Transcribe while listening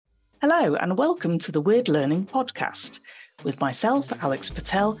Hello and welcome to the Weird Learning Podcast with myself, Alex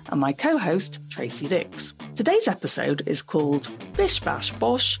Patel, and my co-host, Tracy Dix. Today's episode is called BISH, BASH,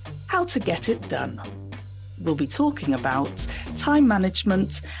 BOSH, How to Get It Done. We'll be talking about time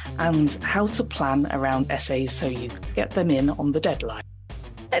management and how to plan around essays so you get them in on the deadline.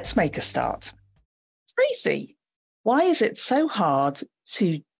 Let's make a start. Tracy, why is it so hard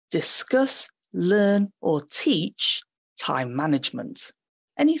to discuss, learn, or teach time management?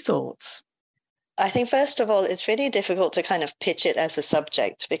 Any thoughts? I think, first of all, it's really difficult to kind of pitch it as a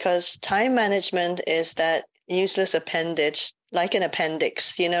subject because time management is that useless appendage, like an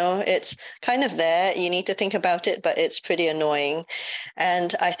appendix, it's kind of there. You need to think about it, but it's pretty annoying.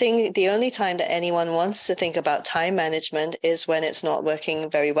 And I think the only time that anyone wants to think about time management is when it's not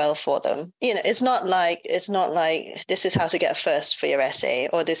working very well for them. It's not like this is how to get a first for your essay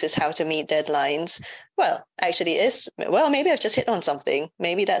or this is how to meet deadlines. Well, actually, maybe I've just hit on something.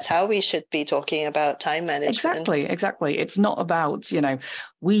 Maybe that's how we should be talking about time management. Exactly. It's not about,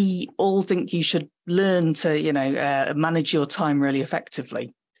 we all think you should learn to, manage your time really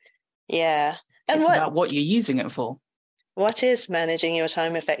effectively. Yeah. And it's about what you're using it for. What is managing your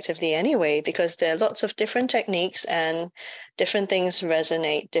time effectively anyway? Because there are lots of different techniques and different things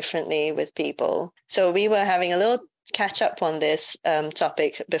resonate differently with people. So we were having a little catch up on this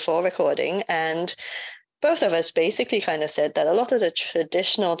topic before recording, and both of us basically kind of said that a lot of the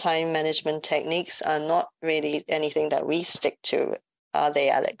traditional time management techniques are not really anything that we stick to, are they,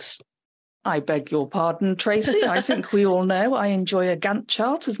 Alex? I beg your pardon, Tracy. I think we all know I enjoy a Gantt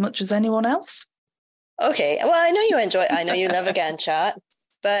chart as much as anyone else. Okay, well, I know you love a Gantt chart,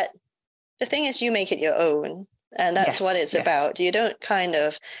 but the thing is you make it your own, and that's what it's about. You don't kind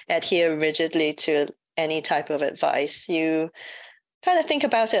of adhere rigidly to any type of advice. You kind of think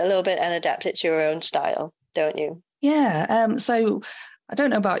about it a little bit and adapt it to your own style, don't you? Yeah. So I don't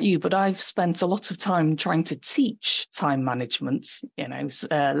know about you, but I've spent a lot of time trying to teach time management.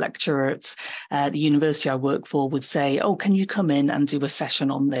 A lecturer at the university I work for would say, "Oh, can you come in and do a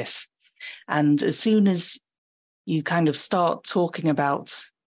session on this?" And as soon as you kind of start talking about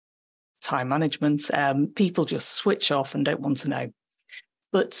time management, people just switch off and don't want to know.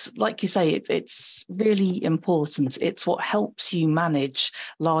 But like you say, it's really important. It's what helps you manage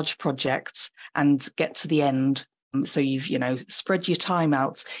large projects and get to the end. So you've, spread your time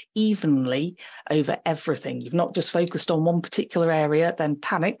out evenly over everything. You've not just focused on one particular area, then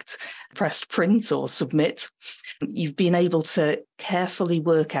panicked, pressed print or submit. You've been able to carefully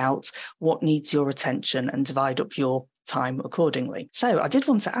work out what needs your attention and divide up your time accordingly. So I did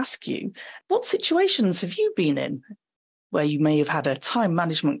want to ask you, what situations have you been in where you may have had a time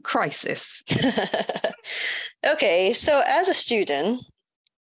management crisis? Okay, so as a student,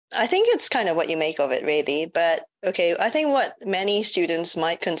 I think it's kind of what you make of it, really. But okay, I think what many students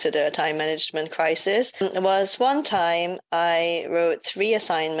might consider a time management crisis was one time I wrote 3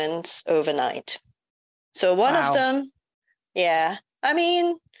 assignments overnight. So one of them,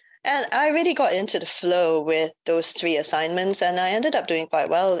 and I really got into the flow with those 3 assignments, and I ended up doing quite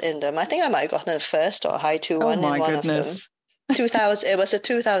well in them. I think I might have gotten a first or a high 2-1 in one of them. 2000. It was a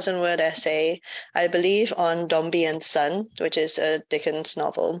 2,000-word essay, I believe, on Dombey and Son, which is a Dickens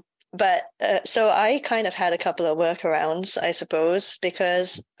novel. But so I kind of had a couple of workarounds, I suppose,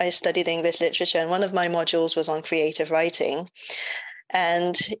 because I studied English literature, and one of my modules was on creative writing.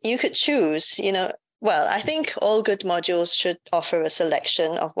 And you could choose, well, I think all good modules should offer a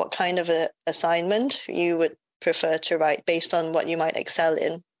selection of what kind of a assignment you would prefer to write based on what you might excel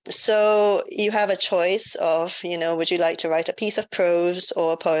in. So you have a choice of, would you like to write a piece of prose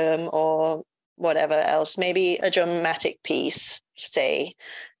or a poem or whatever else, maybe a dramatic piece, say.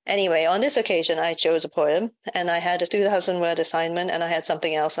 Anyway, on this occasion, I chose a poem, and I had a 2,000-word assignment, and I had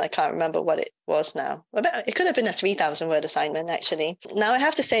something else, and I can't remember what it was now. It could have been a 3,000-word assignment, actually. Now, I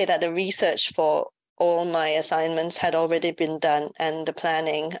have to say that the research for all my assignments had already been done, and the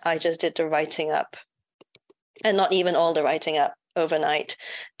planning, I just did the writing up, and not even all the writing up overnight,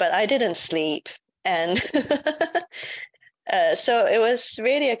 but I didn't sleep. And so it was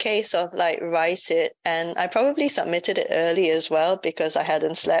really a case of write it. And I probably submitted it early as well because I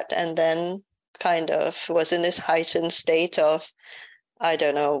hadn't slept, and then kind of was in this heightened state of, I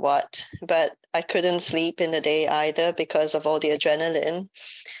don't know what, but I couldn't sleep in the day either because of all the adrenaline.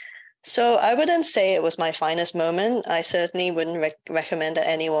 So I wouldn't say it was my finest moment. I certainly wouldn't recommend that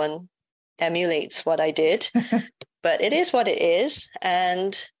anyone emulates what I did. But it is what it is,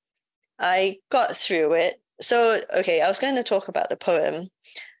 and I got through it. So, okay, I was going to talk about the poem.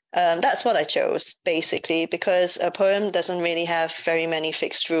 That's what I chose, basically, because a poem doesn't really have very many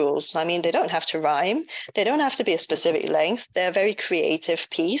fixed rules. I mean, they don't have to rhyme. They don't have to be a specific length. They're a very creative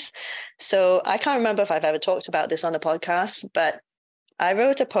piece. So I can't remember if I've ever talked about this on the podcast, but I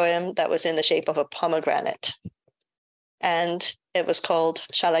wrote a poem that was in the shape of a pomegranate. And it was called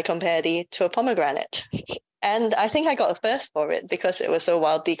Shall I Compare Thee to a Pomegranate? And I think I got a first for it because it was so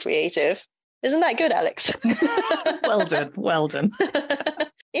wildly creative. Isn't that good, Alex? Well done. Well done.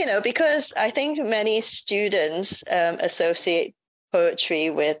 Because I think many students associate poetry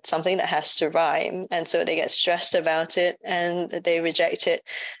with something that has to rhyme. And so they get stressed about it and they reject it.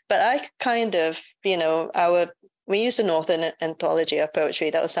 But I kind of, we used the Northern Anthology of Poetry.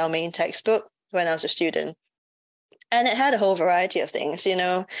 That was our main textbook when I was a student. And it had a whole variety of things,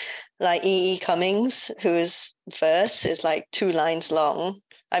 like E. E. Cummings, whose verse is like 2 lines long.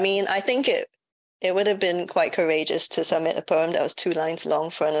 I mean, I think it would have been quite courageous to submit a poem that was 2 lines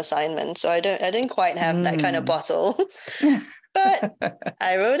long for an assignment. So I didn't quite have that kind of bottle. But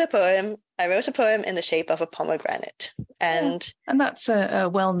I wrote a poem. I wrote a poem in the shape of a pomegranate. And that's a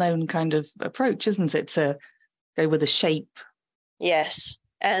well-known kind of approach, isn't it? To go with a shape. Yes.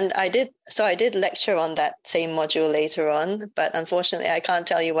 And I did lecture on that same module later on, but unfortunately I can't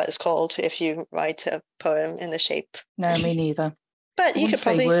tell you what it's called if you write a poem in the shape. No, me neither. But you could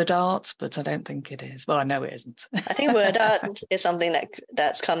probably say word art, but I don't think it is. Well, I know it isn't. I think word art is something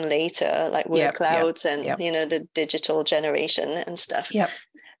that's come later, like word clouds and the digital generation and stuff. Yep.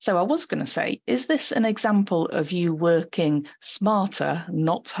 So I was going to say, is this an example of you working smarter,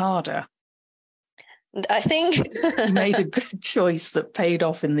 not harder? I think you made a good choice that paid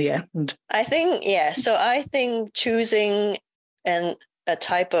off in the end. I think, yeah. So I think choosing a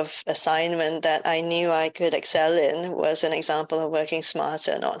type of assignment that I knew I could excel in was an example of working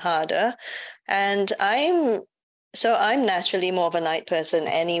smarter, not harder. And I'm naturally more of a night person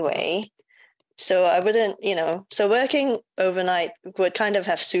anyway. So I wouldn't, so working overnight would kind of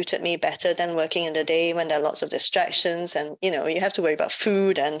have suited me better than working in the day when there are lots of distractions and, you have to worry about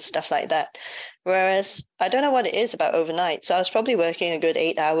food and stuff like that. Whereas I don't know what it is about overnight. So I was probably working a good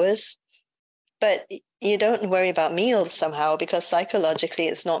 8 hours, but you don't worry about meals somehow because psychologically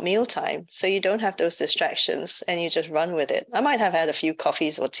it's not mealtime. So you don't have those distractions and you just run with it. I might have had a few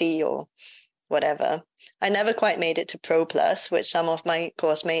coffees or tea or whatever. I never quite made it to Pro Plus, which some of my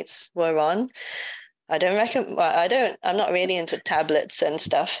course mates were on. I'm not really into tablets and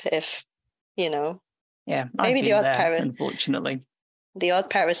stuff if, Yeah, maybe the odd unfortunately. The odd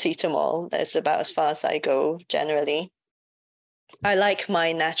paracetamol is about as far as I go generally. I like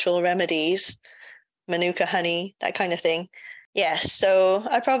my natural remedies, Manuka honey, that kind of thing. Yes, so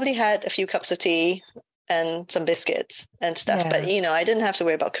I probably had a few cups of tea and some biscuits and stuff. But, I didn't have to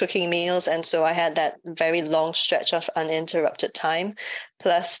worry about cooking meals. And so I had that very long stretch of uninterrupted time,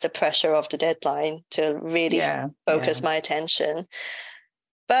 plus the pressure of the deadline to really focus my attention.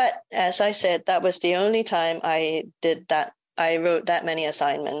 But as I said, that was the only time I did that. I wrote that many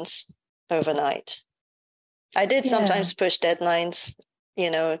assignments overnight. I did sometimes push deadlines,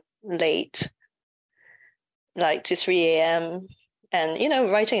 late, like to 3 a.m.,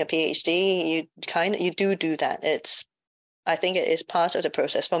 and, writing a PhD, you do that. I think it is part of the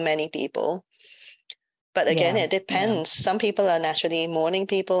process for many people. But again, it depends. Yeah. Some people are naturally morning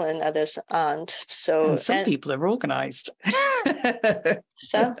people and others aren't. So some people are organized.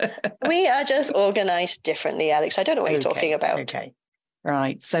 So we are just organized differently, Alex. I don't know what you're talking about. Okay.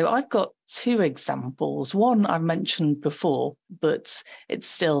 Right. So I've got 2 examples. One I've mentioned before, but it's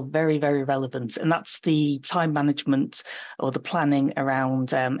still very, very relevant. And that's the time management or the planning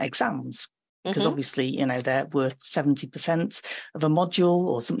around exams. Because obviously, they're worth 70% of a module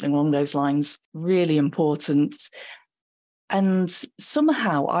or something along those lines. Really important. And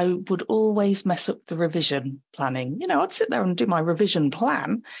somehow I would always mess up the revision planning. I'd sit there and do my revision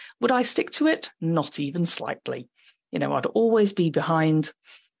plan. Would I stick to it? Not even slightly. I'd always be behind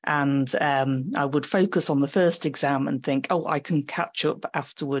and I would focus on the first exam and think, I can catch up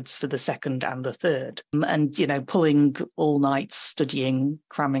afterwards for the second and the third. And, pulling all night studying,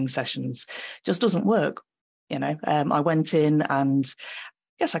 cramming sessions just doesn't work. I went in and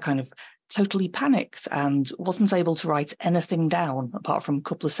I guess I kind of totally panicked and wasn't able to write anything down apart from a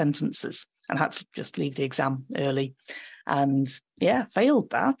couple of sentences and had to just leave the exam early. And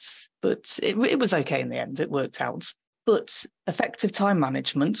failed that, but it was okay in the end. It worked out. But effective time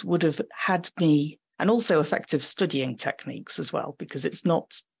management would have had me, and also effective studying techniques as well, because it's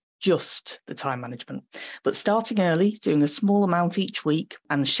not just the time management. But starting early, doing a small amount each week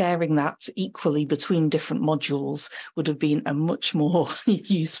and sharing that equally between different modules would have been a much more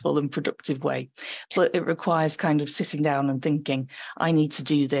useful and productive way. But it requires kind of sitting down and thinking, I need to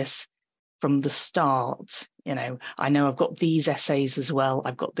do this from the start. I know I've got these essays as well.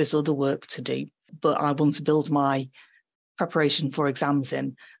 I've got this other work to do, but I want to build my preparation for exams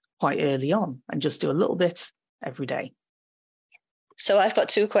in quite early on and just do a little bit every day. So I've got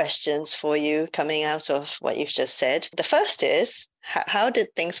two questions for you coming out of what you've just said. The first is, how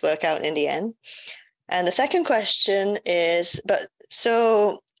did things work out in the end? And the second question is,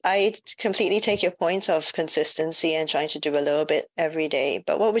 so I completely take your point of consistency and trying to do a little bit every day.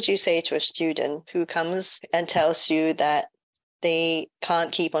 But what would you say to a student who comes and tells you that they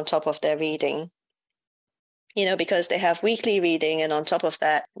can't keep on top of their reading? Because they have weekly reading, and on top of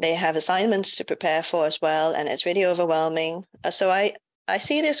that, they have assignments to prepare for as well, and it's really overwhelming. So I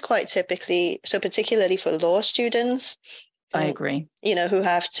see this quite typically, so particularly for law students. I agree. Who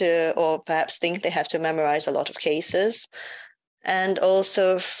have to, or perhaps think they have to memorize a lot of cases. And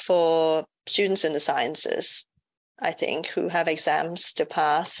also for students in the sciences, I think, who have exams to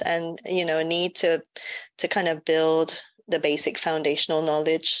pass and, need to kind of build the basic foundational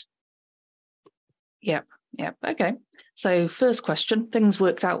knowledge. Yep. Okay. So first question, things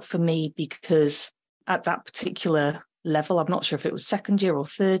worked out for me because at that particular level, I'm not sure if it was second year or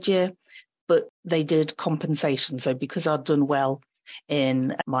third year, but they did compensation. So because I'd done well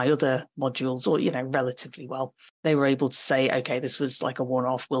in my other modules, or, relatively well, they were able to say, okay, this was like a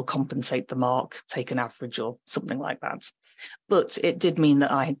one-off, we'll compensate the mark, take an average or something like that. But it did mean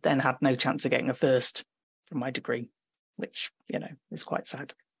that I then had no chance of getting a first from my degree, which, is quite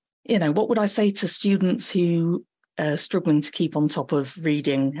sad. What would I say to students who are struggling to keep on top of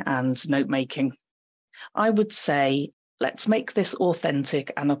reading and note making? I would say, let's make this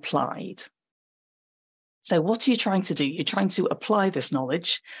authentic and applied. So what are you trying to do? You're trying to apply this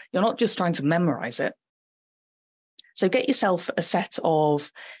knowledge. You're not just trying to memorize it. So get yourself a set of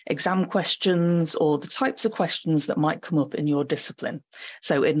exam questions or the types of questions that might come up in your discipline.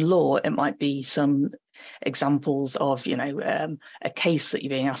 So in law, it might be some examples of, a case that you're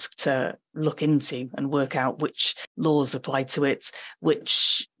being asked to look into and work out which laws apply to it,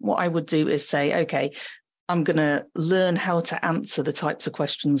 what I would do is say, okay, I'm going to learn how to answer the types of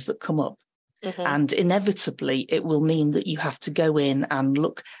questions that come up. Mm-hmm. And inevitably, it will mean that you have to go in and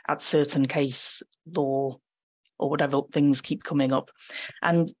look at certain case law or whatever things keep coming up.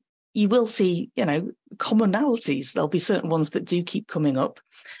 And you will see, commonalities. There'll be certain ones that do keep coming up.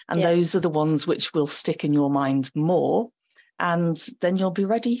 And those are the ones which will stick in your mind more. And then you'll be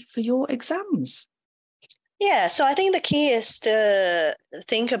ready for your exams. Yeah, so I think the key is to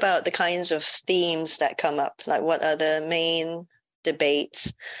think about the kinds of themes that come up, like what are the main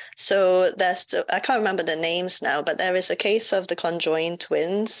debates. So I can't remember the names now, but there is a case of the conjoined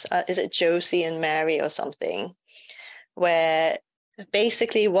twins. Is it Josie and Mary or something? Where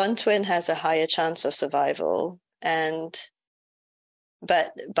basically one twin has a higher chance of survival,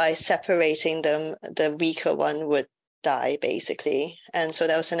 but by separating them, the weaker one would die, basically. And so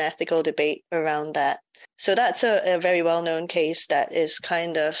there was an ethical debate around that. So that's a very well-known case that is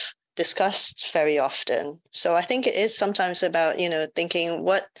kind of discussed very often. So I think it is sometimes about, thinking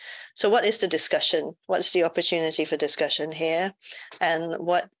what is the discussion? What's the opportunity for discussion here? And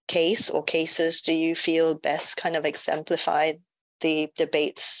what case or cases do you feel best kind of exemplify the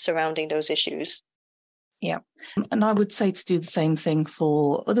debates surrounding those issues? Yeah. And I would say to do the same thing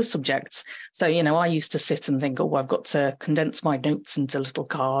for other subjects. So, I used to sit and think, I've got to condense my notes into little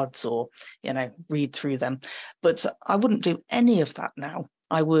cards or, read through them. But I wouldn't do any of that now.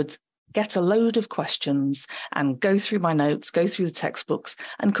 I would get a load of questions and go through my notes, go through the textbooks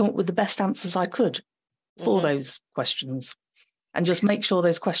and come up with the best answers I could for those questions. And just make sure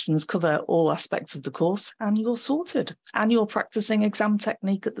those questions cover all aspects of the course and you're sorted and you're practicing exam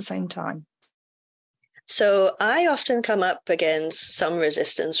technique at the same time. So I often come up against some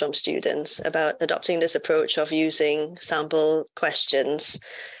resistance from students about adopting this approach of using sample questions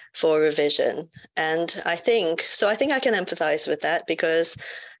for revision. And I think I can empathize with that because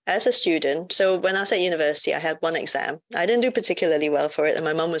as a student, so when I was at university, I had one exam. I didn't do particularly well for it. And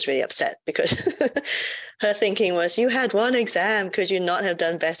my mom was really upset because her thinking was, you had one exam. Could you not have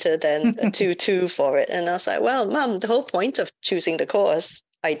done better than a 2-2 for it? And I was like, well, Mom, the whole point of choosing the course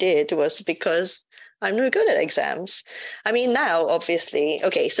I did was because I'm no good at exams. I mean, now, obviously,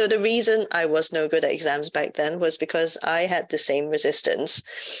 okay, so the reason I was no good at exams back then was because I had the same resistance.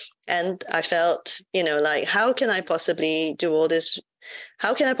 And I felt, like, how can I possibly do all this?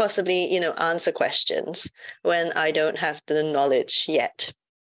 How can I possibly, answer questions when I don't have the knowledge yet?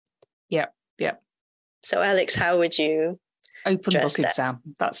 Yeah, yeah. So Alex, how would you open book that? exam?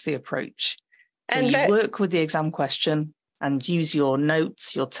 That's the approach. So and you work with the exam question and use your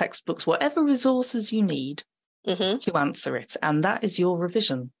notes, your textbooks, whatever resources you need to answer it. And that is your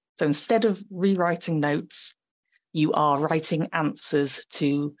revision. So instead of rewriting notes, you are writing answers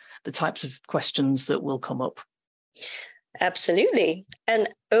to the types of questions that will come up. Absolutely. And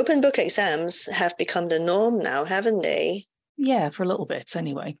open book exams have become the norm now, haven't they? Yeah, for a little bit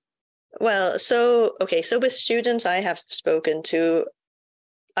anyway. Well, so with students I have spoken to,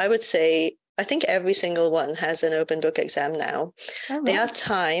 I would say I think every single one has an open book exam now. Oh, right. They are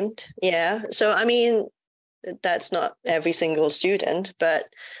timed. Yeah. So, I mean, that's not every single student, but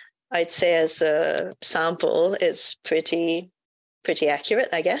I'd say as a sample, it's pretty accurate,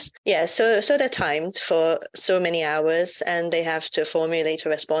 I guess. Yeah, so they're timed for so many hours and they have to formulate a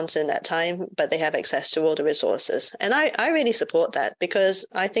response in that time, but they have access to all the resources. And I really support that because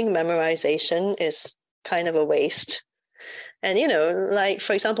I think memorization is kind of a waste. And, like,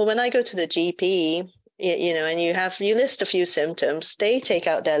 for example, when I go to the GP, and you list a few symptoms, they take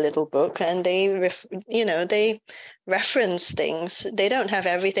out their little book and they reference things. They don't have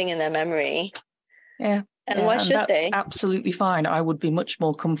everything in their memory. Yeah. And why should that's they? Absolutely fine. I would be much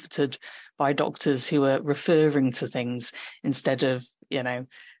more comforted by doctors who are referring to things instead of,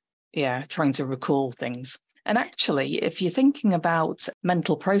 trying to recall things. And actually, if you're thinking about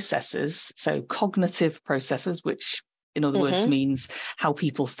mental processes, so cognitive processes, which in other words means how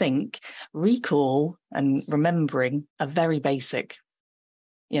people think, recall and remembering are very basic.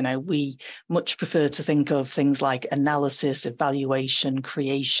 We much prefer to think of things like analysis, evaluation,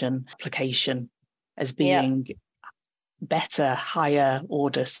 creation, application as being better, higher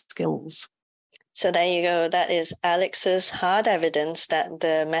order skills. So there you go. That is Alex's hard evidence that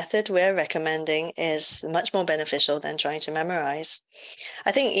the method we're recommending is much more beneficial than trying to memorize.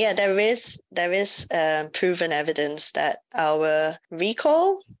 I think, there is proven evidence that our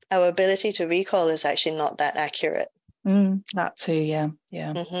ability to recall is actually not that accurate. That too, yeah.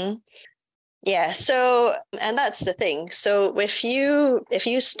 Yeah, so, and that's the thing. So if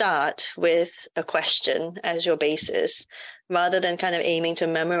you start with a question as your basis, rather than kind of aiming to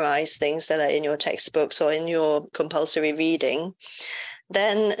memorize things that are in your textbooks or in your compulsory reading,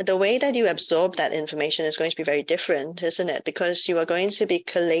 then the way that you absorb that information is going to be very different, isn't it? Because you are going to be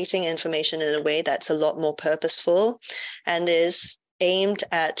collating information in a way that's a lot more purposeful and is aimed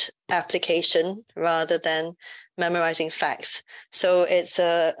at application rather than memorizing facts. So it's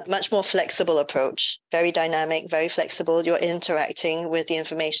a much more flexible approach, very dynamic, very flexible. You're interacting with the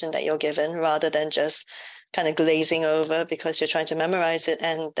information that you're given rather than just kind of glazing over because you're trying to memorize it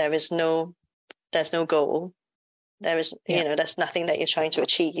and there's no goal. There is, there's nothing that you're trying to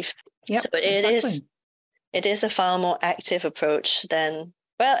achieve. Yep, so it is a far more active approach than,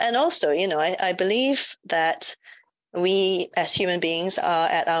 well, and also, I believe that we as human beings are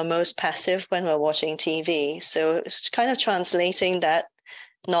at our most passive when we're watching TV. So it's kind of translating that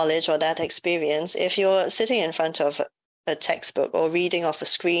knowledge or that experience. If you're sitting in front of a textbook or reading off a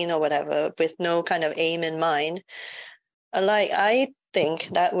screen or whatever with no kind of aim in mind, I think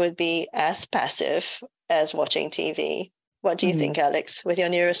that would be as passive as watching TV. What do you think, Alex, with your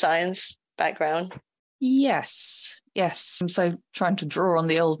neuroscience background? Yes. I'm so trying to draw on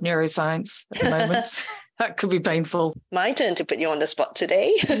the old neuroscience at the moment. That could be painful. My turn to put you on the spot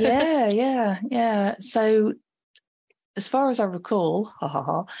today. Yeah. So as far as I recall,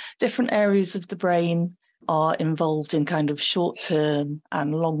 different areas of the brain are involved in kind of short-term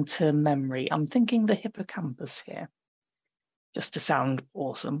and long-term memory. I'm thinking the hippocampus here, just to sound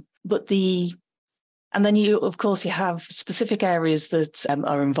awesome. And then you have specific areas that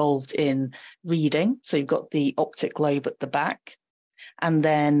are involved in reading. So you've got the optic lobe at the back. And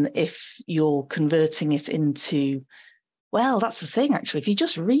then if you're converting it into, well, that's the thing, actually. If you're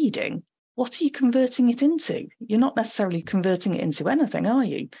just reading, what are you converting it into? You're not necessarily converting it into anything, are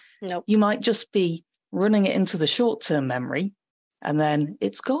you? Nope. You might just be running it into the short-term memory, and then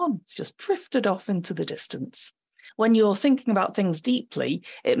it's gone. It's just drifted off into the distance. When you're thinking about things deeply,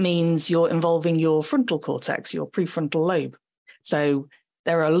 it means you're involving your frontal cortex, your prefrontal lobe. So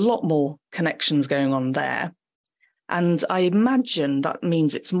there are a lot more connections going on there. And I imagine that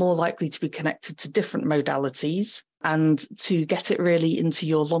means it's more likely to be connected to different modalities and to get it really into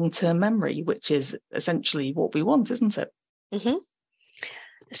your long-term memory, which is essentially what we want, isn't it? Mm-hmm.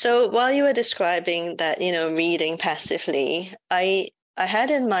 So while you were describing that, reading passively, I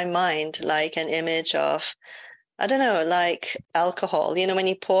had in my mind like an image of, I don't know, like alcohol, when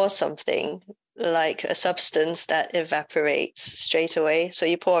you pour something, like a substance that evaporates straight away. So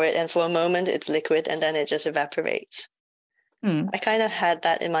you pour it and for a moment it's liquid and then it just evaporates. I kind of had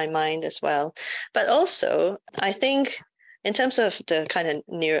that in my mind as well. But also, I think in terms of the kind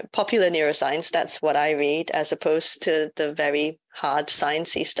of popular neuroscience, that's what I read, as opposed to the very hard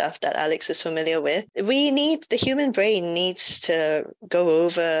sciencey stuff that Alex is familiar with. The human brain needs to go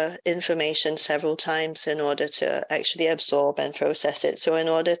over information several times in order to actually absorb and process it. So in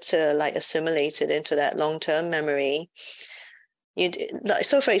order to like assimilate it into that long-term memory,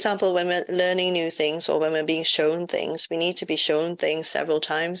 so for example, when we're learning new things or when we're being shown things, we need to be shown things several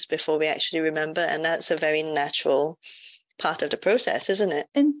times before we actually remember. And that's a very natural part of the process, isn't it?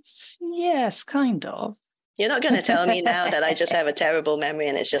 And yes, kind of. You're not going to tell me now that I just have a terrible memory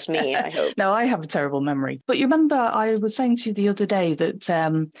and it's just me, I hope. No, I have a terrible memory. But you remember I was saying to you the other day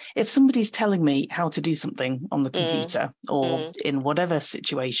that if somebody's telling me how to do something on the computer or in whatever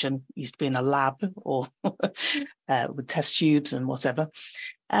situation, used to be in a lab or with test tubes and whatever,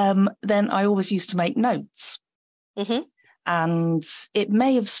 then I always used to make notes. Mm-hmm. And it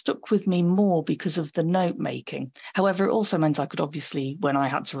may have stuck with me more because of the note making. However, it also meant I could obviously, when I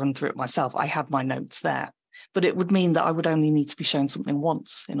had to run through it myself, I had my notes there. But it would mean that I would only need to be shown something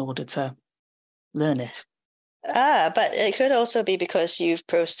once in order to learn it. But it could also be because you've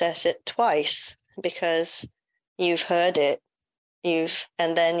processed it twice, because you've heard it,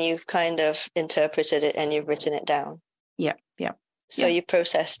 and then you've kind of interpreted it and you've written it down. Yeah. So you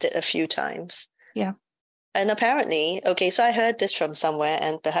processed it a few times. Yeah. And apparently, okay, so I heard this from somewhere,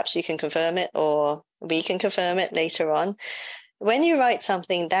 and perhaps you can confirm it or we can confirm it later on. When you write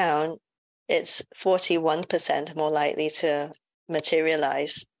something down, it's 41% more likely to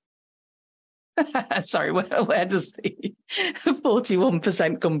materialize. Sorry, where does the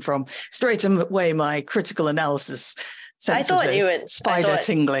 41% come from? Straight away, my critical analysis senses spider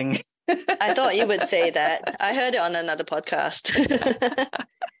tingling. I thought you would say that. I heard it on another podcast.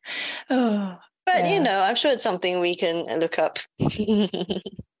 But, I'm sure it's something we can look up.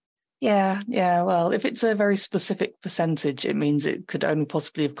 Yeah. Well, if it's a very specific percentage, it means it could only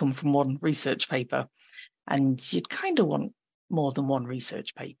possibly have come from one research paper. And you'd kind of want more than one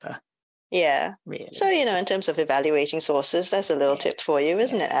research paper. Yeah. Really. So, in terms of evaluating sources, that's a little tip for you,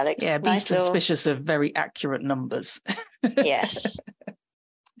 isn't it, Alex? Yeah, be suspicious of very accurate numbers. Yes.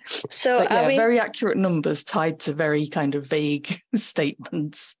 So very accurate numbers tied to very kind of vague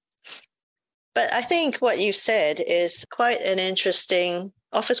statements. But I think what you said is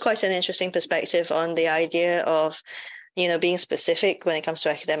offers quite an interesting perspective on the idea of, being specific when it comes to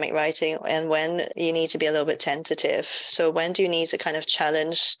academic writing and when you need to be a little bit tentative. So when do you need to kind of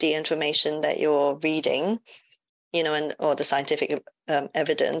challenge the information that you're reading, or the scientific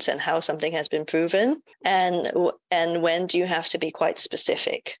evidence and how something has been proven, and when do you have to be quite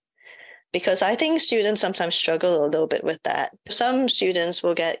specific? Because I think students sometimes struggle a little bit with that. Some students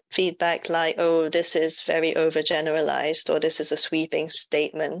will get feedback like, oh, this is very overgeneralized, or this is a sweeping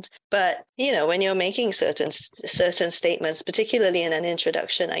statement. But, when you're making certain statements, particularly in an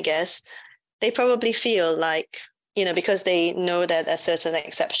introduction, I guess, they probably feel like, because they know that there are certain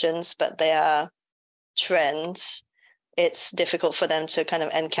exceptions, but there are trends, it's difficult for them to kind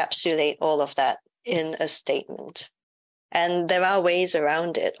of encapsulate all of that in a statement. And there are ways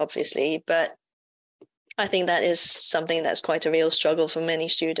around it, obviously, but I think that is something that's quite a real struggle for many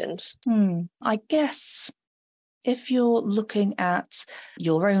students. I guess if you're looking at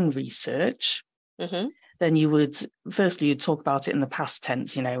your own research, then you would, firstly, you'd talk about it in the past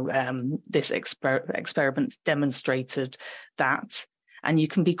tense, this experiment demonstrated that, and you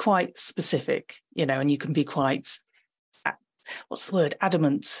can be quite specific, and you can be quite, what's the word,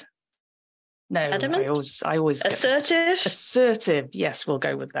 adamant. No, adamant? I always assertive. Yes, we'll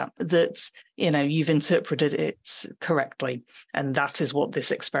go with that. That, you've interpreted it correctly, and that is what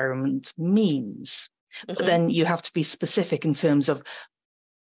this experiment means. But then you have to be specific in terms of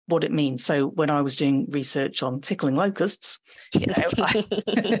what it means. So when I was doing research on tickling locusts,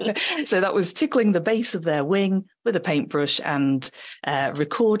 so that was tickling the base of their wing with a paintbrush and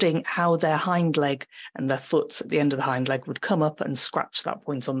recording how their hind leg and their foot at the end of the hind leg would come up and scratch that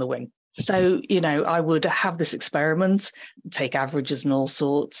point on the wing. So, I would have this experiment, take averages and all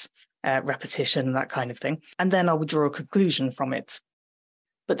sorts, repetition, that kind of thing. And then I would draw a conclusion from it.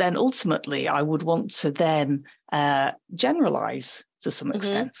 But then ultimately, I would want to then generalize to some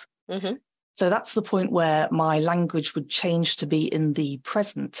extent. So that's the point where my language would change to be in the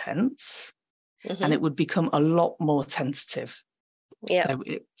present tense, and it would become a lot more tentative. Yeah. So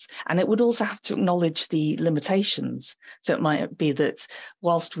and it would also have to acknowledge the limitations. So it might be that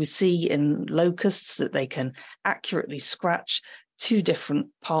whilst we see in locusts that they can accurately scratch two different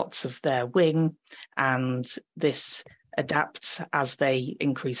parts of their wing, and this adapt as they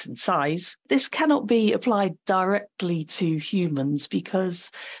increase in size. This cannot be applied directly to humans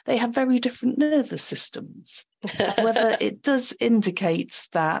because they have very different nervous systems. However, it does indicate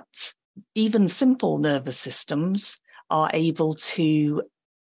that even simple nervous systems are able to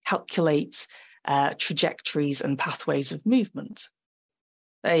calculate trajectories and pathways of movement.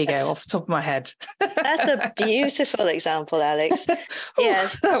 There you go, off the top of my head. That's a beautiful example, Alex.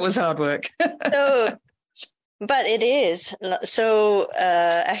 Yes. That was hard work. But it is. So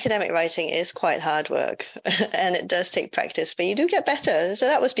academic writing is quite hard work and it does take practice, but you do get better. So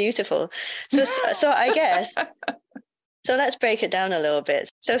that was beautiful. So I guess, so let's break it down a little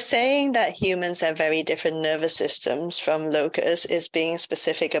bit. So saying that humans have very different nervous systems from locusts is being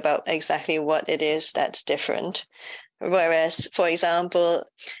specific about exactly what it is that's different. Whereas, for example,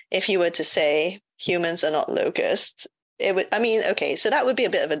 if you were to say humans are not locusts, it would, I mean, okay, so that would be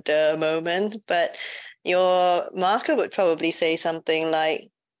a bit of a duh moment, but your marker would probably say something like,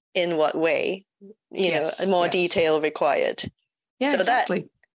 in what way, know, more detail required. Yeah, so exactly.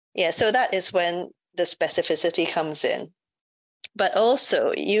 So that is when the specificity comes in. But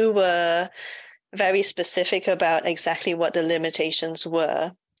also, you were very specific about exactly what the limitations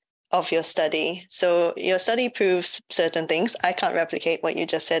were of your study. So your study proves certain things. I can't replicate what you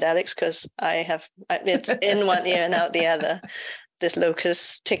just said, Alex, because it's in one ear and out the other, this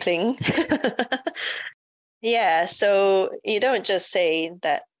locust tickling. Yeah, so you don't just say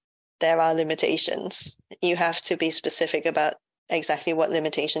that there are limitations. You have to be specific about exactly what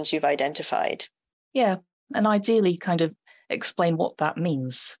limitations you've identified. Yeah, and ideally kind of explain what that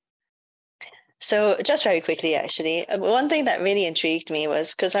means. So just very quickly, actually, one thing that really intrigued me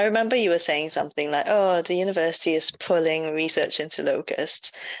was because I remember you were saying something like, oh, the university is pulling research into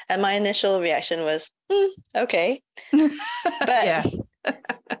locusts. And my initial reaction was, okay. But,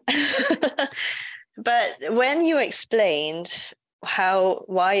 but when you explained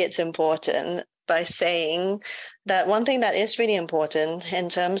why it's important by saying that one thing that is really important in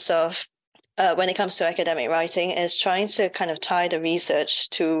terms of when it comes to academic writing is trying to kind of tie the research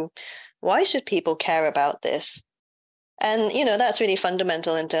to why should people care about this? And, that's really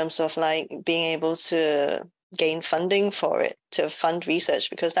fundamental in terms of like being able to gain funding for it, to fund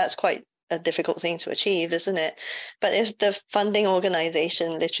research, because that's quite a difficult thing to achieve, isn't it? But if the funding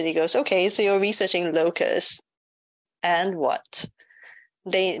organization literally goes, okay, so you're researching locusts and what?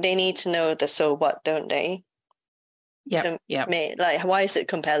 They need to know the so what, don't they? Yeah. Like, why is it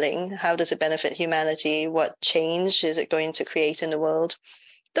compelling? How does it benefit humanity? What change is it going to create in the world?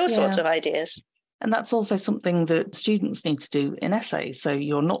 Those sorts of ideas. And that's also something that students need to do in essays. So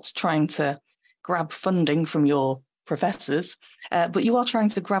you're not trying to grab funding from your professors, but you are trying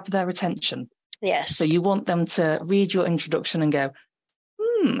to grab their attention. Yes. So you want them to read your introduction and go,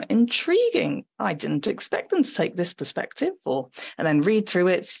 intriguing. I didn't expect them to take this perspective. And then read through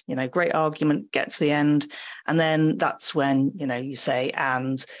it, great argument, get to the end. And then that's when, you say,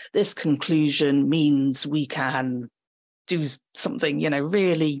 and this conclusion means we can do something,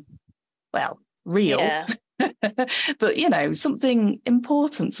 really, real, but, something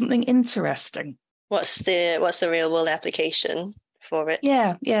important, something interesting. What's the real world application for it?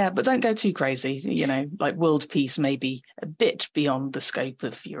 Yeah, but don't go too crazy, like world peace may be a bit beyond the scope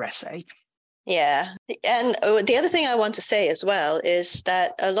of your essay. Yeah. And the other thing I want to say as well is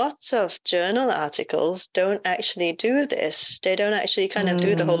that a lot of journal articles don't actually do this. They don't actually kind of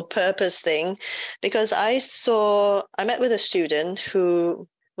do the whole purpose thing, because I met with a student who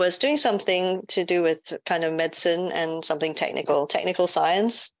was doing something to do with kind of medicine and something technical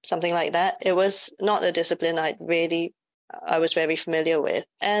science, something like that. It was not a discipline I was very familiar with.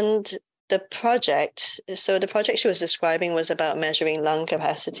 And the project she was describing was about measuring lung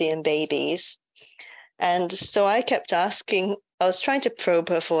capacity in babies. And so I kept asking, I was trying to probe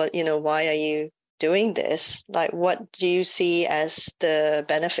her for, why are you doing this? Like, what do you see as the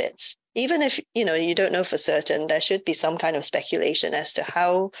benefits? Even if, you don't know for certain, there should be some kind of speculation as to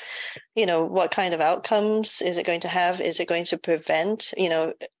how, what kind of outcomes is it going to have? Is it going to prevent,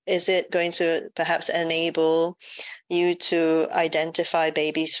 is it going to perhaps enable you to identify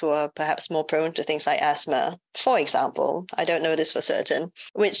babies who are perhaps more prone to things like asthma, for example? I don't know this for certain,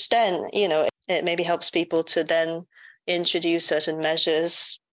 which then, it maybe helps people to then introduce certain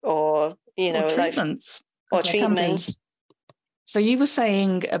measures or treatments. Or treatments. So you were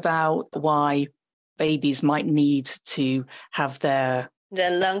saying about why babies might need to have their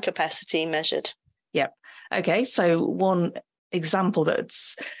lung capacity measured. Yep. Okay. So one example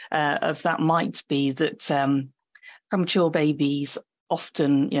that's of that might be that premature babies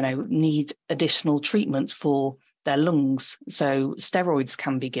often, need additional treatment for their lungs. So steroids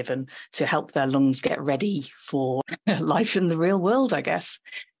can be given to help their lungs get ready for life in the real world, I guess.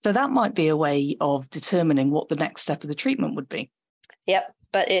 So that might be a way of determining what the next step of the treatment would be. Yep.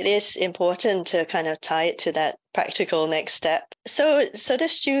 But it is important to kind of tie it to that practical next step. So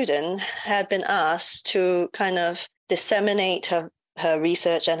this student had been asked to kind of disseminate her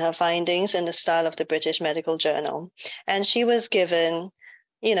research and her findings in the style of the British Medical Journal. And she was given,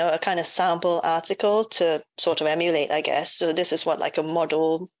 a kind of sample article to sort of emulate, I guess. So this is what like a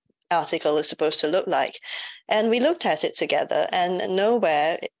model article is supposed to look like. And we looked at it together, and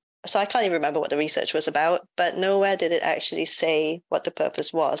nowhere, so I can't even remember what the research was about, but nowhere did it actually say what the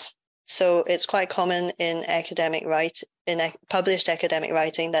purpose was. So it's quite common in published academic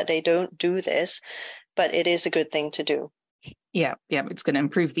writing that they don't do this, but it is a good thing to do. Yeah, it's going to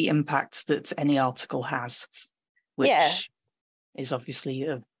improve the impact that any article has, which is obviously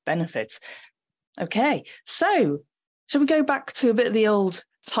a benefit. Okay, so shall we go back to a bit of the old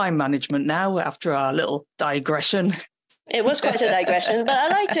time management now after our little digression? It was quite a digression, but I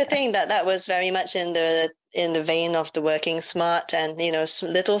like to think that was very much in the vein of the working smart, and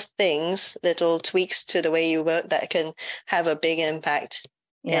little things, little tweaks to the way you work that can have a big impact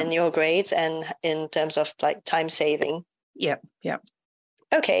in your grades and in terms of like time saving. Yeah.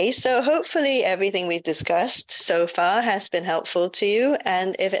 Okay, so hopefully everything we've discussed so far has been helpful to you.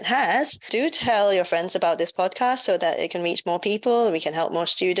 And if it has, do tell your friends about this podcast so that it can reach more people. We can help more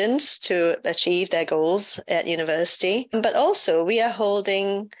students to achieve their goals at university. But also, we are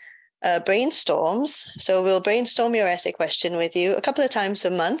holding brainstorms. So we'll brainstorm your essay question with you a couple of times a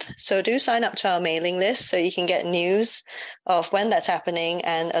month. So do sign up to our mailing list so you can get news of when that's happening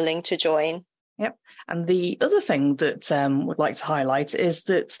and a link to join. Yep. And the other thing that we'd like to highlight is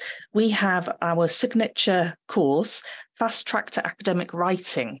that we have our signature course, Fast Track to Academic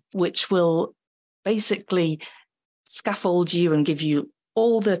Writing, which will basically scaffold you and give you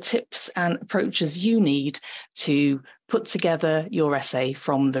all the tips and approaches you need to put together your essay,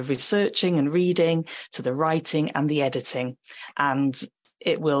 from the researching and reading to the writing and the editing. And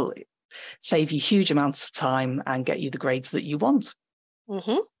it will save you huge amounts of time and get you the grades that you want.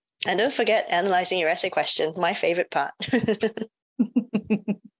 Mm-hmm. And don't forget analyzing your essay question, my favorite part.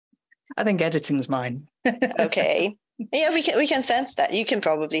 I think editing's mine. Okay. Yeah, we can sense that. You can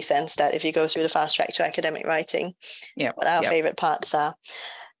probably sense that if you go through the fast track to academic writing. Yeah. What our favorite parts are.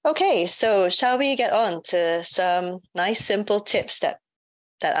 Okay, so shall we get on to some nice simple tips that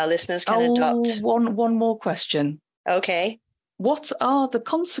our listeners can adopt? One more question. Okay. What are the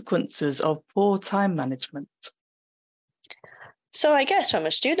consequences of poor time management? So I guess from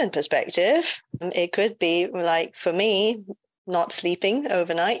a student perspective, it could be like, for me, not sleeping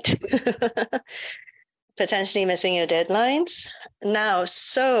overnight, potentially missing your deadlines. Now,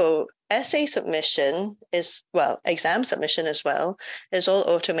 so essay submission exam submission as well, is all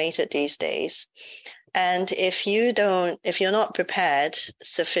automated these days. And if you're not prepared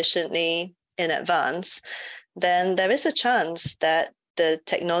sufficiently in advance, then there is a chance that the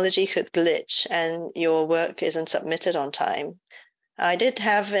technology could glitch and your work isn't submitted on time. I did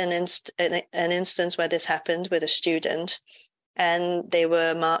have an instance where this happened with a student, and they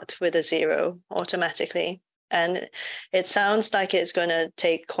were marked with a 0 automatically. And it sounds like it's going to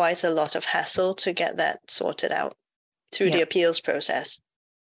take quite a lot of hassle to get that sorted out through the appeals process.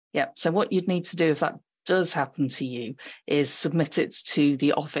 Yeah. So what you'd need to do if that does happen to you is submit it to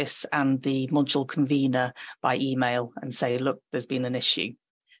the office and the module convener by email and say, look, there's been an issue.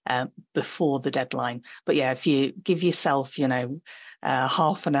 Before the deadline. But yeah, if you give yourself,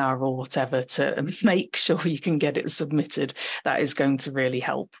 half an hour or whatever to make sure you can get it submitted, that is going to really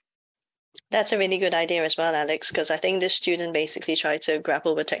help. That's a really good idea as well, Alex, because I think this student basically tried to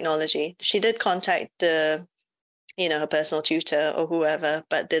grapple with technology. She did contact her personal tutor or whoever,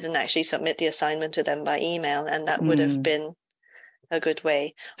 but didn't actually submit the assignment to them by email, and that would have been a good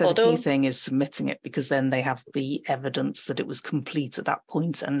way. So the key thing is submitting it, because then they have the evidence that it was complete at that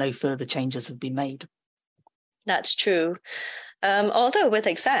point and no further changes have been made. That's true. Although with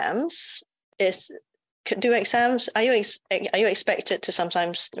exams, are you expected to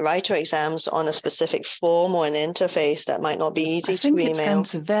sometimes write your exams on a specific form or an interface that might not be easy to email? I think it's going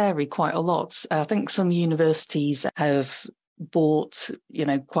to vary quite a lot. I think some universities have bought,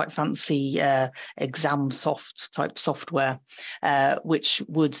 quite fancy exam type software, which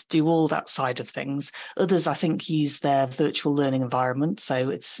would do all that side of things. Others, I think, use their virtual learning environment. So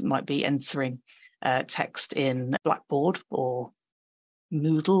it might be entering text in Blackboard or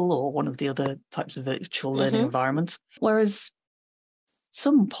Moodle or one of the other types of virtual learning environments. Whereas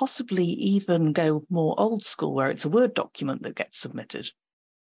some possibly even go more old school, where it's a Word document that gets submitted.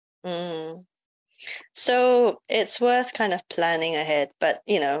 So it's worth kind of planning ahead, but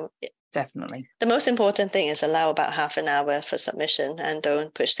Definitely. the most important thing is allow about half an hour for submission and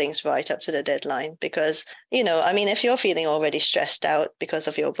don't push things right up to the deadline because, I mean, if you're feeling already stressed out because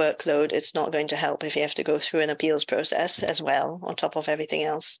of your workload, it's not going to help if you have to go through an appeals process as well on top of everything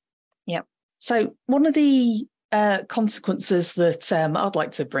else. Yeah. So one of the consequences that I'd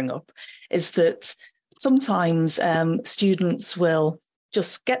like to bring up is that sometimes students will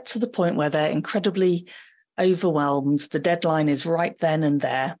just get to the point where they're incredibly overwhelmed. The deadline is right then and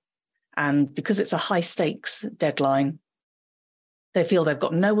there. And because it's a high stakes deadline, they feel they've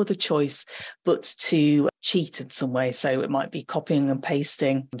got no other choice but to cheat in some way. So it might be copying and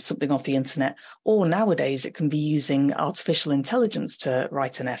pasting something off the internet, or nowadays it can be using artificial intelligence to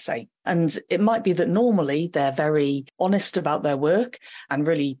write an essay. And it might be that normally they're very honest about their work and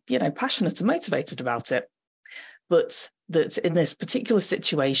really, passionate and motivated about it. But that in this particular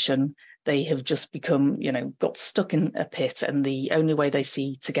situation, they have just become, got stuck in a pit, and the only way they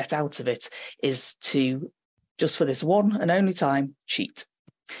see to get out of it is to, just for this one and only time, cheat.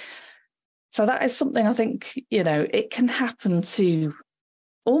 So that is something I think, it can happen to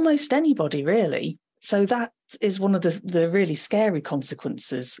almost anybody, really. So that is one of the really scary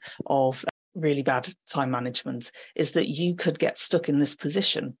consequences of really bad time management, is that you could get stuck in this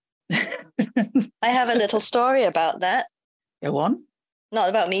position. I have a little story about that. Go on. Not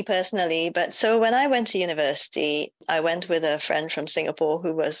about me personally, but so when I went to university, I went with a friend from Singapore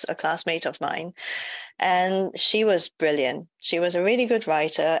who was a classmate of mine, and she was brilliant. She was a really good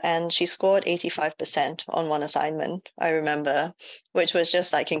writer, and she scored 85% on one assignment, I remember, which was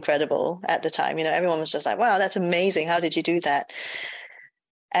just like incredible at the time. Everyone was just like, wow, that's amazing. How did you do that?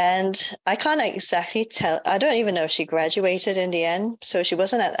 And I can't exactly tell. I don't even know if she graduated in the end. So she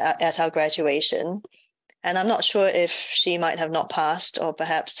wasn't at our graduation. And I'm not sure if she might have not passed or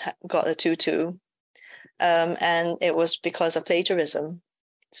perhaps got a 2-2. And it was because of plagiarism.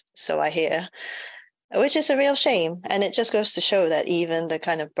 So I hear, which is a real shame. And it just goes to show that even the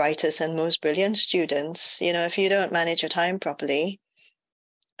kind of brightest and most brilliant students, if you don't manage your time properly,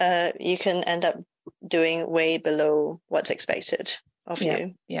 you can end up doing way below what's expected of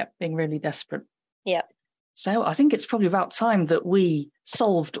you. Yeah, being really desperate. Yeah. So I think it's probably about time that we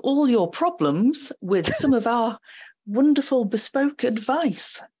solved all your problems with some of our wonderful bespoke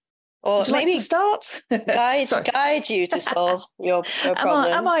advice. Or would you maybe like to start? guide you to solve your problem.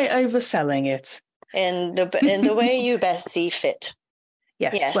 Am I overselling it? In the way you best see fit.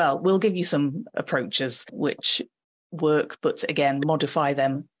 Yes. Well, we'll give you some approaches which work, but again, modify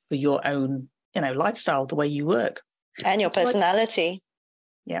them for your own, lifestyle, the way you work. And your personality.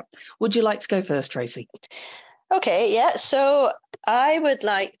 Yeah. Would you like to go first, Tracy? Okay, yeah. So I would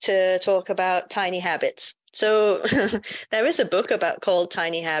like to talk about tiny habits. So there is a book called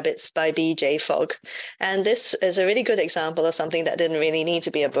Tiny Habits by B.J. Fogg. And this is a really good example of something that didn't really need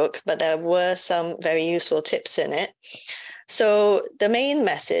to be a book, but there were some very useful tips in it. So the main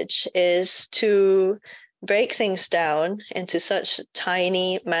message is to break things down into such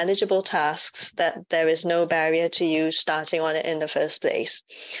tiny, manageable tasks that there is no barrier to you starting on it in the first place.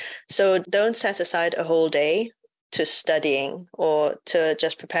 So don't set aside a whole day to studying or to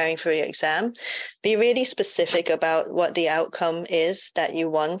just preparing for your exam. Be really specific about what the outcome is that you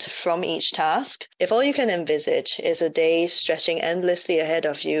want from each task. If all you can envisage is a day stretching endlessly ahead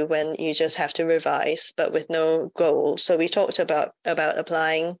of you when you just have to revise, but with no goal. So we talked about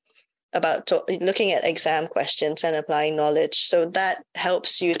looking at exam questions and applying knowledge. So that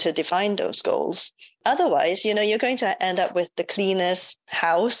helps you to define those goals. Otherwise, you're going to end up with the cleanest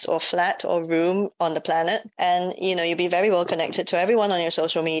house or flat or room on the planet. And, you'll be very well connected to everyone on your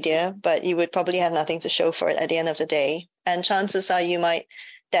social media, but you would probably have nothing to show for it at the end of the day. And chances are you might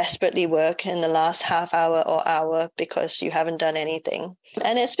desperately work in the last half hour or hour because you haven't done anything.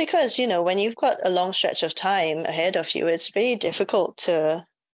 And it's because, when you've got a long stretch of time ahead of you, it's really difficult to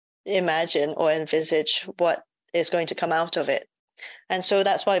imagine or envisage what is going to come out of it. And so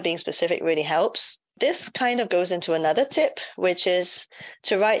that's why being specific really helps. This kind of goes into another tip, which is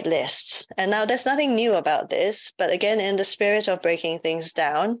to write lists. And now there's nothing new about this, but again, in the spirit of breaking things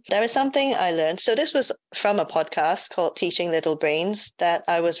down, there is something I learned. So this was from a podcast called Teaching Little Brains that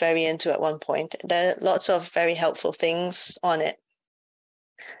I was very into at one point. There are lots of very helpful things on it.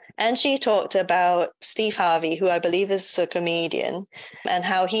 And she talked about Steve Harvey, who I believe is a comedian, and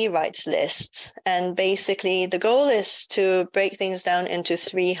how he writes lists. And basically, the goal is to break things down into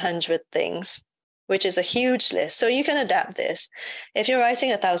 300 things, which is a huge list. So you can adapt this. If you're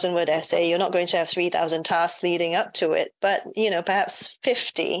writing a 1,000-word essay, you're not going to have 3,000 tasks leading up to it, but, perhaps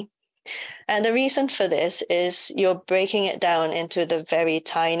 50. And the reason for this is you're breaking it down into the very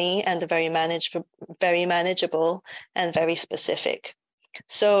tiny and the very manageable and very specific.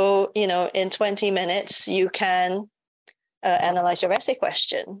 So, in 20 minutes, you can analyze your essay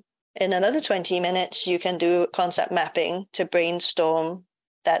question. In another 20 minutes, you can do concept mapping to brainstorm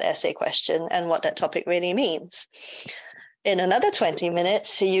that essay question and what that topic really means. In another 20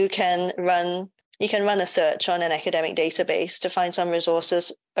 minutes, you can run a search on an academic database to find some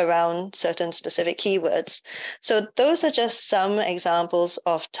resources around certain specific keywords. So those are just some examples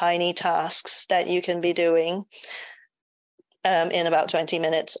of tiny tasks that you can be doing in about 20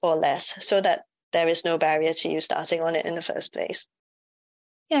 minutes or less, so that there is no barrier to you starting on it in the first place.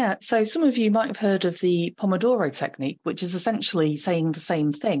 Yeah, so some of you might have heard of the Pomodoro technique, which is essentially saying the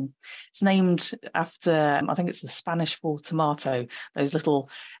same thing. It's named after, I think it's the Spanish for tomato, those little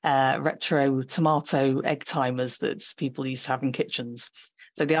retro tomato egg timers that people used to have in kitchens.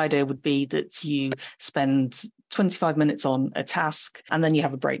 So the idea would be that you spend 25 minutes on a task and then you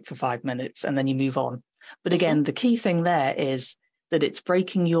have a break for 5 minutes and then you move on. But again, the key thing there is that it's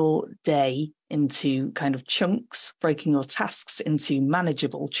breaking your day into kind of chunks, breaking your tasks into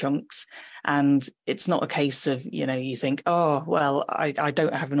manageable chunks. And it's not a case of, you think, oh, well, I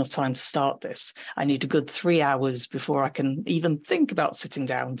don't have enough time to start this. I need a good 3 hours before I can even think about sitting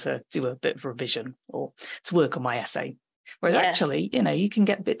down to do a bit of revision or to work on my essay. Whereas actually, you can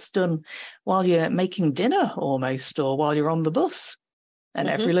get bits done while you're making dinner almost, or while you're on the bus. And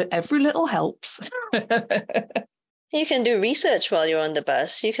every little helps. You can do research while you're on the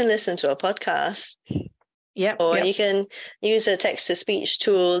bus. You can listen to a podcast. Or you can use a text-to-speech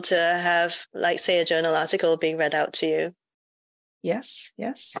tool to have, like, say, a journal article being read out to you. Yes.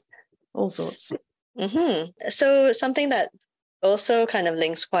 All sorts. So something that also kind of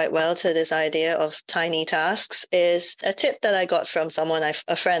links quite well to this idea of tiny tasks is a tip that I got from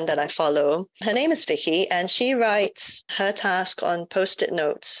a friend that I follow. Her name is Vicky, and she writes her task on Post-it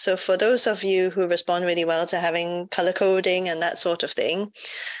notes. So for those of you who respond really well to having color coding and that sort of thing,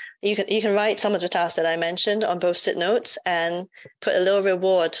 you can write some of the tasks that I mentioned on Post-it notes and put a little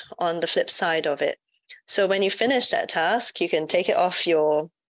reward on the flip side of it. So when you finish that task, you can take it off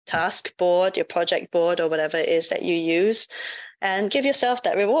your task board, your project board, or whatever it is that you use, and give yourself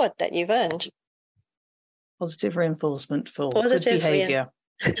that reward that you've earned. Positive reinforcement for good behavior.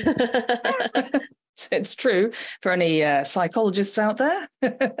 It's true for any psychologists out there.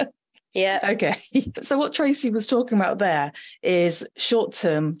 Yeah. Okay. So what Tracy was talking about there is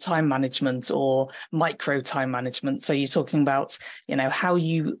short-term time management or micro time management. So you're talking about, how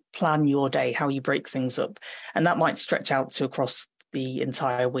you plan your day, how you break things up. And that might stretch out to across the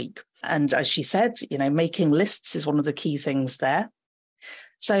entire week. And as she said, making lists is one of the key things there.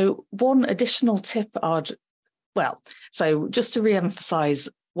 So one additional tip so just to re-emphasize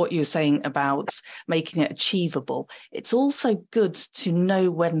what you were saying about making it achievable, it's also good to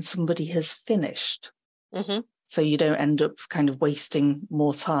know when somebody has finished. So you don't end up kind of wasting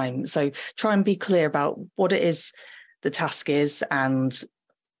more time. So try and be clear about what it is the task is and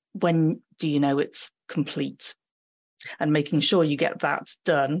when do you know it's complete. And making sure you get that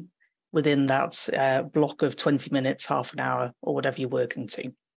done within that block of 20 minutes, half an hour, or whatever you're working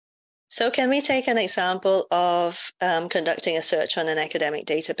to. So can we take an example of conducting a search on an academic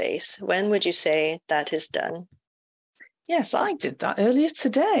database? When would you say that is done? Yes, I did that earlier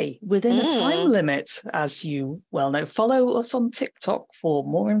today within a time limit, as you well know. Follow us on TikTok for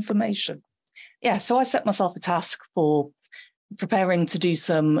more information. Yeah, so I set myself a task for preparing to do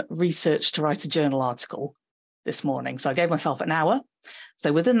some research to write a journal article this morning. So I gave myself an hour.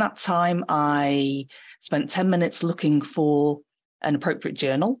 So within that time, I spent 10 minutes looking for an appropriate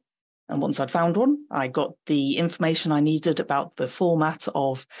journal. And once I'd found one, I got the information I needed about the format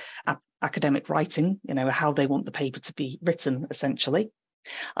of academic writing, how they want the paper to be written, essentially.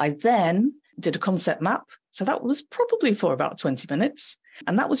 I then did a concept map. So that was probably for about 20 minutes.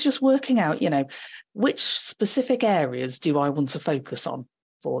 And that was just working out, which specific areas do I want to focus on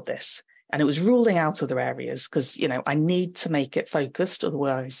for this? And it was ruling out other areas because, I need to make it focused.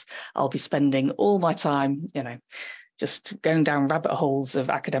 Otherwise, I'll be spending all my time, just going down rabbit holes of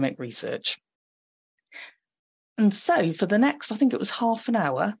academic research. And so for the next, I think it was half an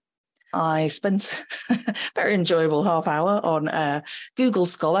hour, I spent a very enjoyable half hour on Google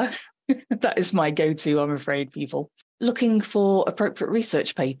Scholar. That is my go-to, I'm afraid, people, looking for appropriate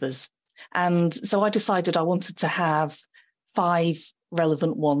research papers. And so I decided I wanted to have 5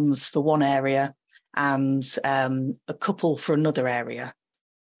 relevant ones for one area and a couple for another area.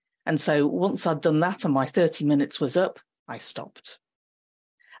 And so once I'd done that and my 30 minutes was up, I stopped.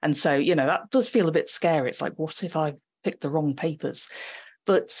 And so, that does feel a bit scary. It's like, what if I picked the wrong papers?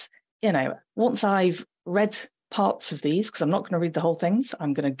 But once I've read parts of these, because I'm not going to read the whole things,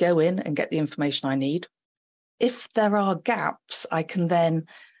 I'm going to go in and get the information I need. If there are gaps, I can then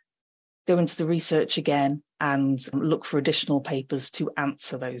go into the research again and look for additional papers to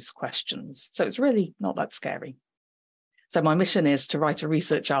answer those questions. So it's really not that scary. So my mission is to write a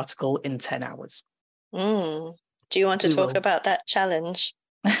research article in 10 hours. Do you want to talk about that challenge?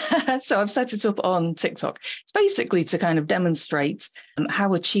 So I've set it up on TikTok. It's basically to kind of demonstrate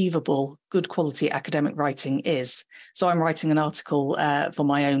how achievable good quality academic writing is. So I'm writing an article for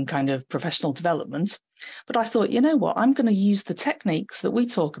my own kind of professional development. But I thought, you know what, I'm going to use the techniques that we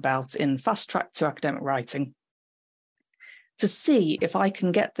talk about in Fast Track to Academic Writing to see if I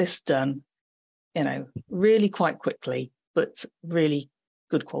can get this done, really quite quickly, but really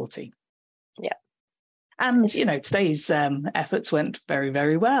good quality. Yeah. And, today's efforts went very,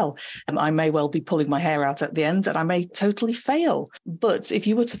 very well. I may well be pulling my hair out at the end and I may totally fail. But if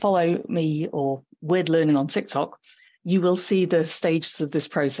you were to follow me or Weird Learning on TikTok, you will see the stages of this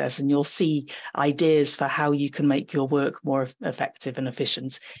process and you'll see ideas for how you can make your work more effective and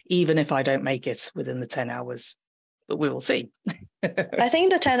efficient, even if I don't make it within the 10 hours. But we will see. I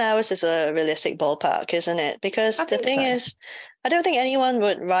think the 10 hours is a realistic ballpark, isn't it? Because the thing is, I don't think anyone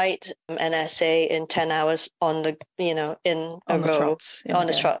would write an essay in 10 hours on the, in a row. On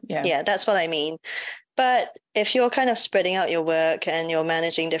the trot. Yeah, that's what I mean. But if you're kind of spreading out your work and you're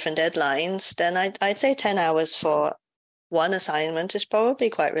managing different deadlines, then I'd say 10 hours for one assignment is probably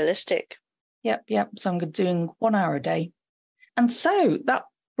quite realistic. Yep. So I'm doing 1 hour a day. And so that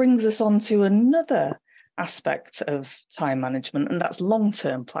brings us on to another aspect of time management, and that's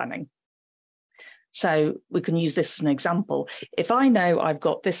long-term planning. So we can use this as an example. If I know I've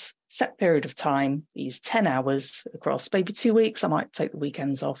got this set period of time, these 10 hours across maybe 2 weeks, I might take the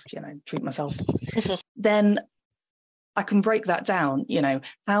weekends off, treat myself, then I can break that down.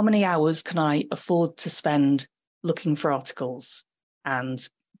 How many hours can I afford to spend looking for articles and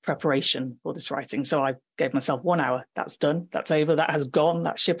preparation for this writing? So I gave myself 1 hour. That's done. That's over. That has gone.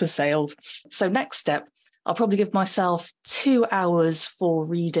 That ship has sailed. So next step, I'll probably give myself 2 hours for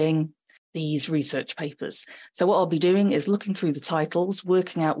reading these research papers. So what I'll be doing is looking through the titles,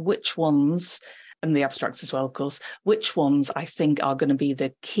 working out which ones, and the abstracts as well, of course, which ones I think are going to be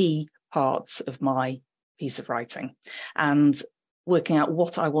the key parts of my piece of writing, and working out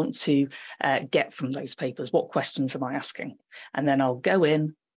what I want to get from those papers. What questions am I asking? And then I'll go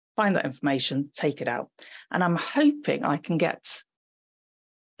in, find that information, take it out. And I'm hoping I can get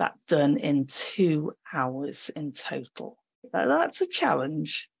that done in 2 hours in total. That's a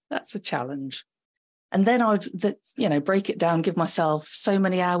challenge. And then I would, break it down, give myself so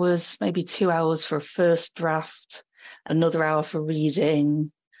many hours, maybe 2 hours for a first draft, another hour for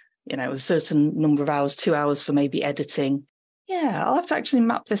reading, a certain number of hours, 2 hours for maybe editing. Yeah, I'll have to actually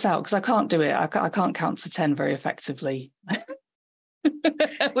map this out because I can't do it. I can't count to 10 very effectively,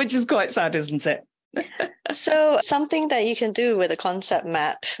 which is quite sad, isn't it? So something that you can do with a concept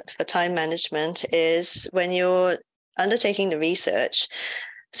map for time management is when you're undertaking the research.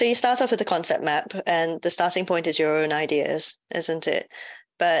 So you start off with a concept map and the starting point is your own ideas, isn't it?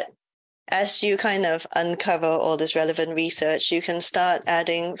 But as you kind of uncover all this relevant research, you can start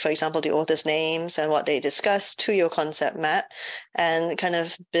adding, for example, the author's names and what they discuss to your concept map and kind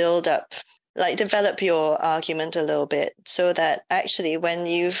of build up, develop your argument a little bit so that actually when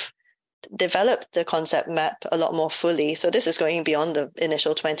you've develop the concept map a lot more fully. So this is going beyond the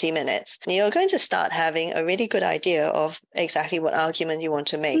initial 20 minutes. You're going to start having a really good idea of exactly what argument you want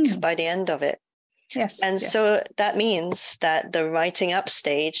to make by the end of it. Yes. And so that means that the writing up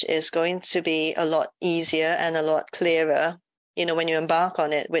stage is going to be a lot easier and a lot clearer, when you embark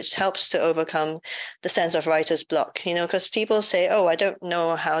on it, which helps to overcome the sense of writer's block, because people say, oh, I don't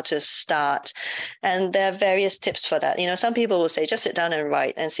know how to start. And there are various tips for that. Some people will say, just sit down and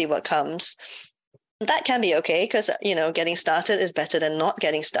write and see what comes. That can be okay because, getting started is better than not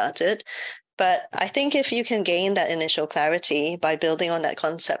getting started. But I think if you can gain that initial clarity by building on that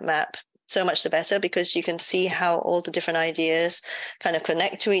concept map, so much the better, because you can see how all the different ideas kind of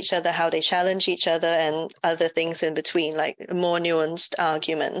connect to each other, how they challenge each other, and other things in between, like more nuanced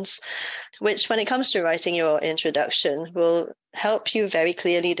arguments, which when it comes to writing your introduction will help you very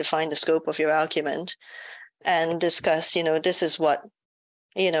clearly define the scope of your argument and discuss, this is what,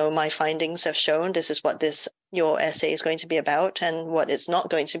 my findings have shown, this is what your essay is going to be about and what it's not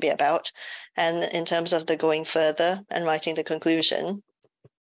going to be about. And in terms of the going further and writing the conclusion,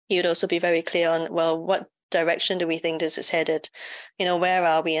 you'd also be very clear on, well, what direction do we think this is headed? Where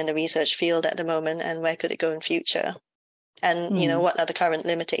are we in the research field at the moment and where could it go in future? And, what are the current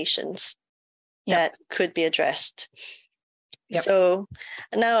limitations that could be addressed? Yep. So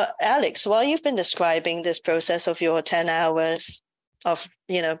now, Alex, while you've been describing this process of your 10 hours of,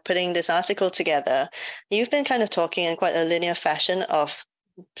 putting this article together, you've been kind of talking in quite a linear fashion of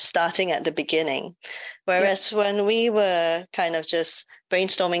starting at the beginning. Whereas when we were kind of just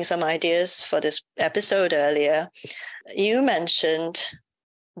brainstorming some ideas for this episode earlier, you mentioned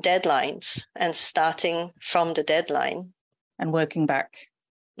deadlines and starting from the deadline. And working back.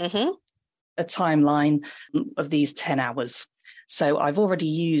 Mm-hmm. A timeline of these 10 hours. So I've already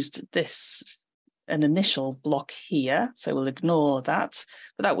used an initial block here, so we'll ignore that.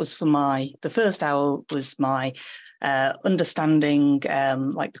 But that was for the first hour was my understanding,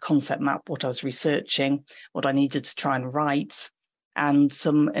 like the concept map, what I was researching, what I needed to try and write, and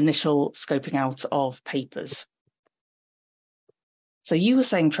some initial scoping out of papers. So you were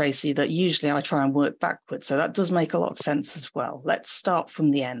saying, Tracy, that usually I try and work backwards. So that does make a lot of sense as well. Let's start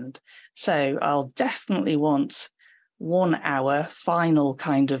from the end. So I'll definitely want 1 hour final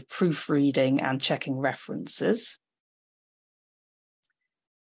kind of proofreading and checking references.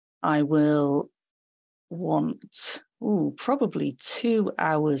 I will want probably 2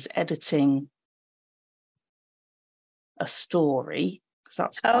 hours editing a story, because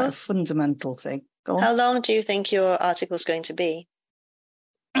that's quite a fundamental thing. Go on. How long do you think your article is going to be?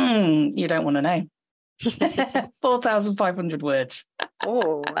 You don't want to know. 4,500 words.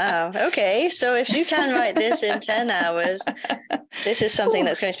 Oh, wow. Okay. So if you can write this in 10 hours, this is something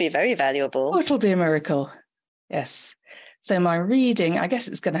that's going to be very valuable. It'll be a miracle. Yes. So my reading, I guess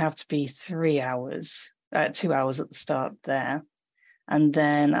it's going to have to be 3 hours, 2 hours at the start there. And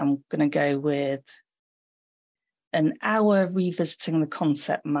then I'm going to go with an hour revisiting the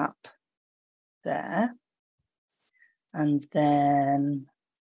concept map there. And then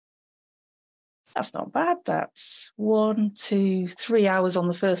that's not bad. That's 1, 2, 3 hours on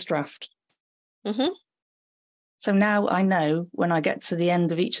the first draft. Mm-hmm. So now I know when I get to the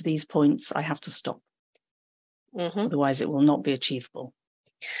end of each of these points, I have to stop. Mm-hmm. Otherwise, it will not be achievable.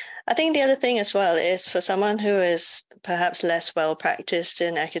 I think the other thing as well is for someone who is perhaps less well practiced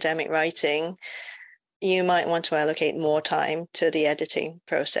in academic writing, you might want to allocate more time to the editing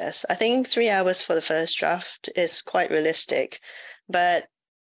process. I think 3 hours for the first draft is quite realistic, but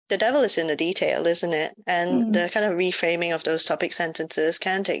the devil is in the detail, isn't it? And the kind of reframing of those topic sentences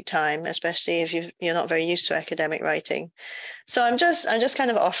can take time, especially if you're not very used to academic writing. So I'm just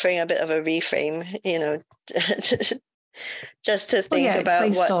kind of offering a bit of a reframe, just to think about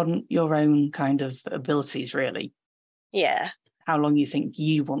it's based on your own kind of abilities, really. Yeah. How long you think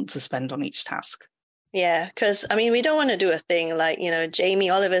you want to spend on each task. Yeah, because we don't want to do a thing like, Jamie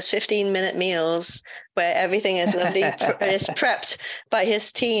Oliver's 15-minute meals where everything is lovely, is prepped by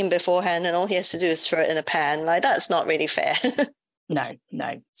his team beforehand and all he has to do is throw it in a pan. Like, that's not really fair. No.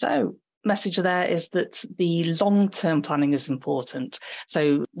 So message there is that the long-term planning is important.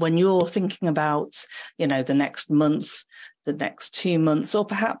 So when you're thinking about, the next month, the next 2 months, or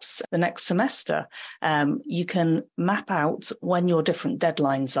perhaps the next semester, you can map out when your different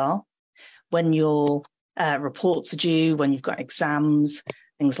deadlines are, when your reports are due, when you've got exams,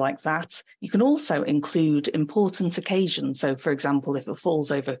 things like that. You can also include important occasions. So, for example, if it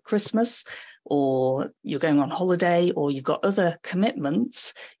falls over Christmas or you're going on holiday or you've got other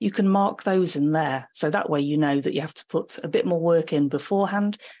commitments, you can mark those in there. So that way you know that you have to put a bit more work in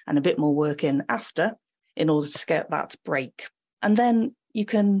beforehand and a bit more work in after in order to get that break. And then you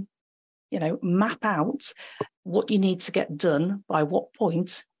can, map out what you need to get done by what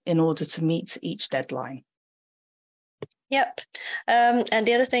point in order to meet each deadline. Yep. And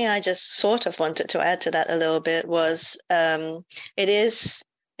the other thing I just sort of wanted to add to that a little bit was it is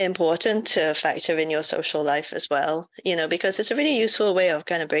important to factor in your social life as well, because it's a really useful way of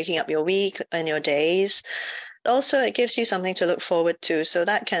kind of breaking up your week and your days. Also, it gives you something to look forward to. So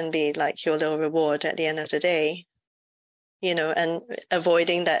that can be like your little reward at the end of the day, and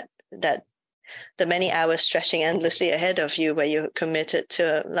avoiding that the many hours stretching endlessly ahead of you where you're committed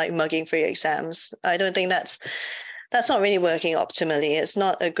to like mugging for your exams. I don't think that's not really working optimally. It's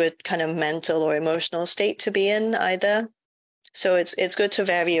not a good kind of mental or emotional state to be in either. So it's good to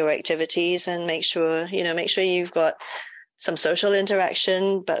vary your activities and make sure you've got some social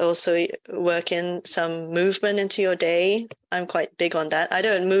interaction, but also work in some movement into your day. I'm quite big on that. I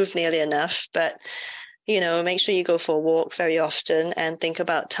don't move nearly enough, but make sure you go for a walk very often and think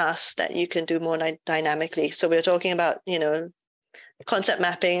about tasks that you can do more dynamically. So we're talking about, concept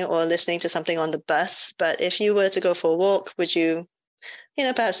mapping or listening to something on the bus. But if you were to go for a walk, would you,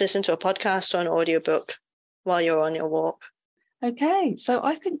 perhaps listen to a podcast or an audiobook while you're on your walk? Okay, so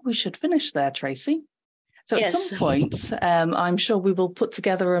I think we should finish there, Tracy. So yes. At some point, I'm sure we will put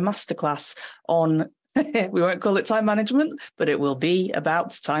together a masterclass on We won't call it time management, but it will be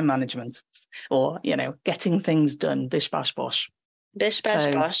about time management, or, getting things done. Bish, bash, bosh. Bish,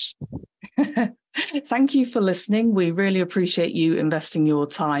 bash, bosh. Thank you for listening. We really appreciate you investing your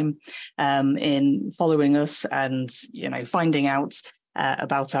time in following us and, finding out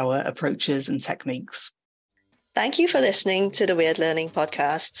about our approaches and techniques. Thank you for listening to the Weird Learning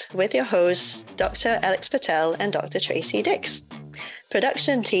Podcast with your hosts, Dr. Alex Patel and Dr. Tracy Dix.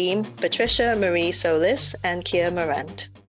 Production team, Patricia Marie Solis and Kia Morant.